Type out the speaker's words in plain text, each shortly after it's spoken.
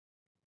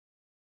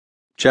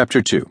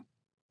Chapter 2.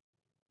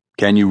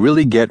 Can you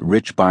really get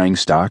rich buying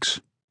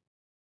stocks?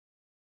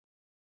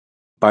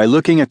 By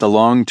looking at the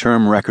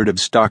long-term record of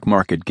stock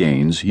market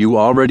gains, you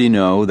already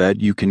know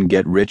that you can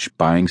get rich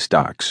buying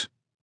stocks.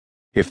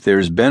 If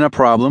there's been a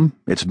problem,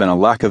 it's been a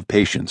lack of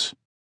patience.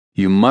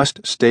 You must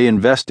stay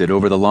invested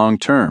over the long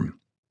term.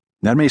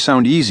 That may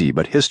sound easy,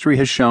 but history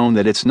has shown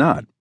that it's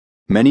not.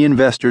 Many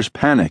investors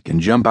panic and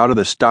jump out of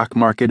the stock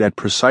market at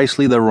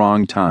precisely the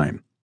wrong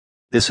time.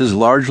 This is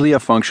largely a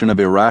function of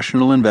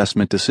irrational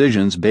investment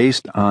decisions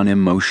based on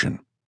emotion.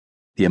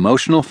 The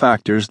emotional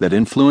factors that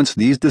influence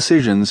these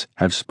decisions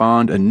have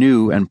spawned a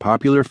new and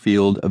popular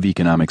field of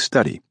economic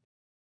study.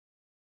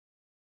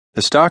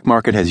 The stock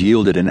market has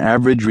yielded an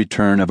average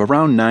return of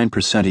around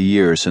 9% a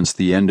year since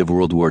the end of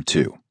World War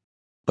II.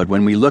 But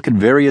when we look at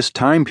various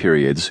time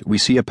periods, we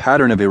see a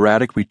pattern of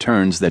erratic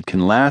returns that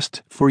can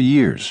last for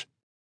years.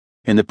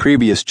 In the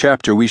previous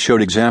chapter, we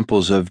showed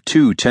examples of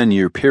two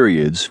 10-year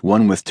periods,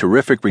 one with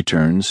terrific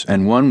returns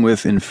and one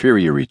with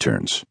inferior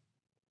returns.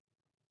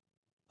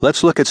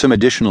 Let's look at some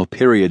additional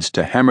periods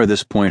to hammer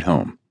this point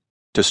home.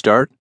 To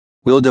start,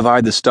 we'll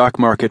divide the stock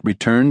market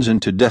returns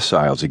into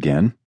deciles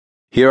again.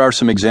 Here are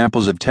some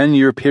examples of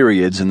 10-year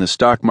periods in the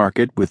stock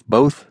market with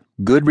both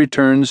good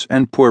returns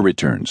and poor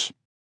returns.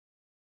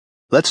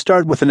 Let's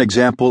start with an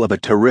example of a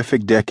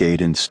terrific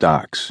decade in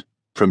stocks,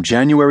 from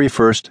January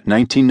 1st,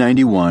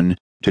 1991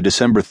 to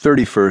December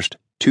 31st,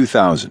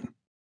 2000.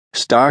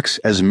 Stocks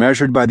as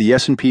measured by the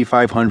S&P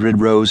 500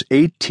 rose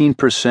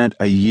 18%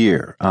 a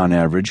year on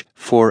average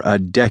for a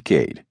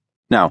decade.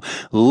 Now,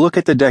 look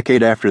at the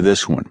decade after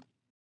this one.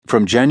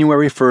 From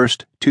January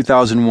 1st,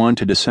 2001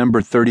 to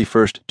December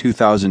 31st,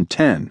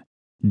 2010.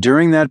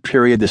 During that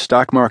period, the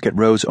stock market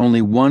rose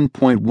only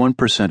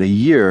 1.1% a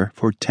year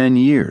for 10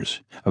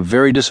 years, a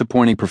very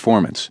disappointing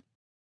performance.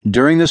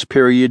 During this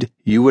period,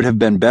 you would have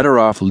been better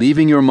off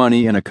leaving your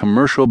money in a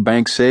commercial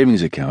bank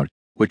savings account,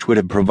 which would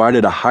have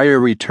provided a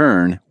higher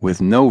return with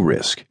no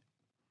risk.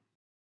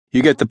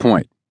 You get the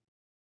point.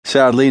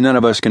 Sadly, none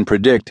of us can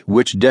predict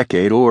which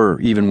decade or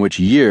even which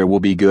year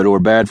will be good or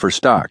bad for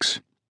stocks.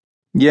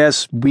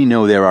 Yes, we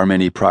know there are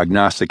many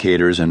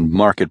prognosticators and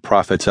market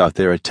prophets out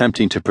there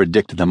attempting to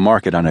predict the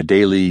market on a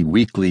daily,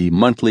 weekly,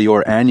 monthly,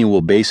 or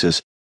annual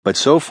basis, but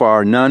so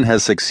far none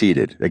has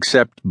succeeded,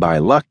 except by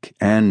luck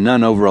and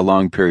none over a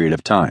long period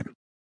of time.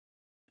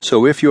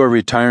 So if your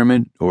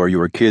retirement or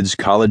your kid's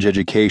college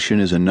education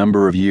is a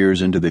number of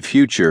years into the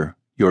future,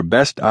 your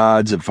best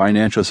odds of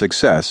financial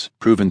success,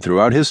 proven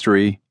throughout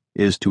history,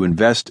 is to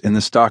invest in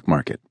the stock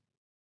market.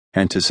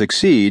 And to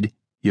succeed,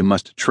 you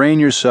must train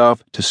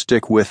yourself to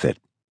stick with it.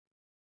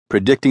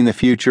 Predicting the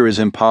future is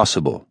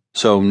impossible,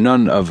 so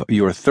none of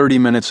your 30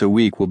 minutes a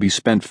week will be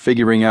spent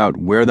figuring out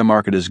where the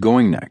market is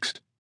going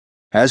next.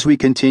 As we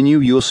continue,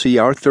 you'll see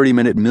our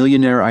 30-minute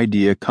millionaire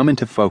idea come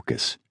into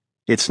focus.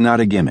 It's not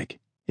a gimmick.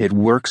 It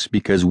works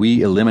because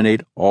we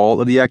eliminate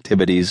all of the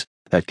activities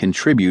that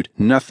contribute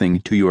nothing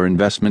to your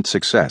investment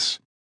success.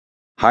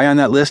 High on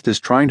that list is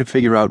trying to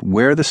figure out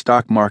where the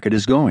stock market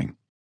is going.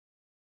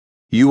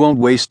 You won't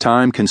waste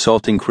time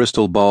consulting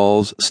crystal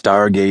balls,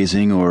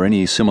 stargazing, or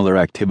any similar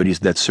activities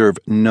that serve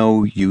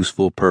no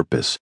useful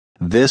purpose.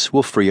 This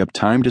will free up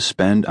time to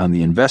spend on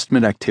the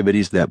investment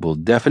activities that will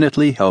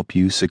definitely help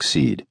you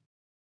succeed.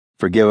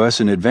 Forgive us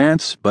in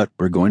advance, but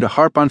we're going to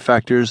harp on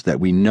factors that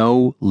we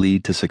know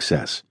lead to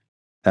success.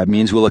 That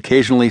means we'll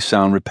occasionally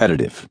sound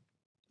repetitive.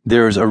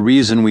 There's a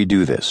reason we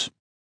do this.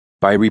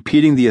 By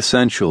repeating the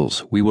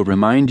essentials, we will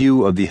remind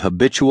you of the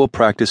habitual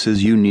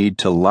practices you need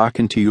to lock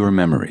into your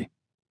memory.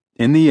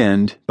 In the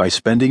end, by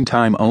spending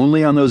time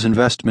only on those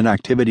investment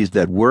activities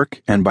that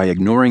work and by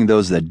ignoring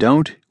those that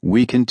don't,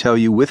 we can tell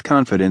you with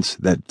confidence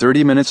that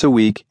 30 minutes a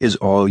week is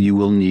all you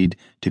will need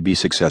to be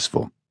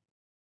successful.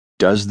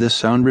 Does this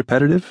sound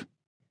repetitive?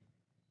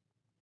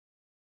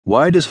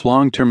 Why does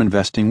long-term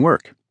investing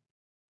work?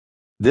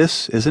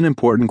 This is an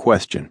important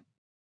question.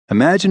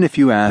 Imagine if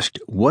you asked,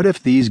 what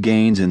if these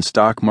gains in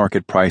stock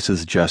market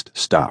prices just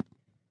stop?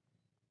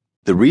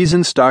 The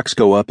reason stocks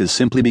go up is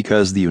simply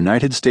because the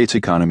United States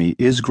economy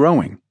is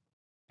growing.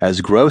 As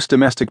gross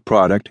domestic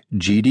product,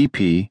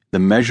 GDP, the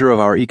measure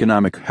of our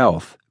economic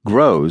health,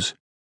 grows,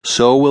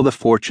 so will the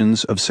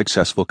fortunes of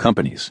successful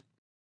companies.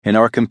 In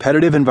our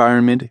competitive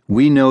environment,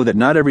 we know that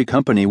not every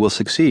company will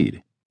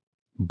succeed.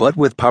 But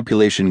with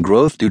population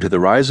growth due to the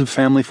rise of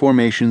family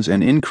formations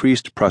and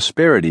increased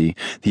prosperity,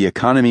 the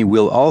economy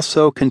will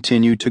also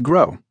continue to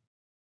grow.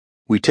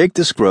 We take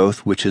this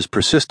growth, which has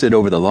persisted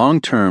over the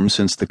long term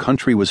since the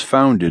country was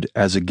founded,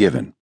 as a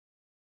given.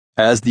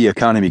 As the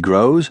economy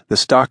grows, the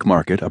stock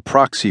market, a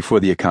proxy for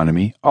the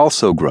economy,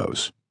 also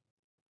grows.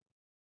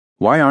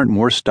 Why aren't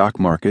more stock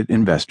market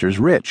investors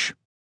rich?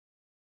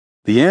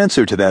 The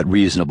answer to that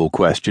reasonable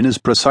question is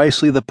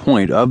precisely the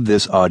point of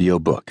this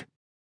audiobook.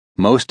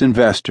 Most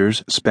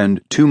investors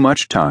spend too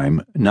much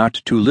time,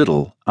 not too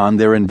little, on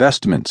their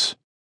investments.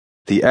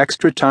 The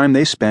extra time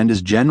they spend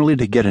is generally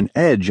to get an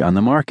edge on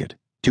the market,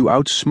 to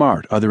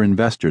outsmart other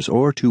investors,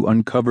 or to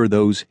uncover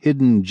those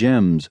hidden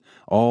gems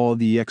all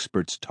the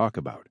experts talk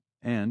about.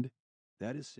 And that is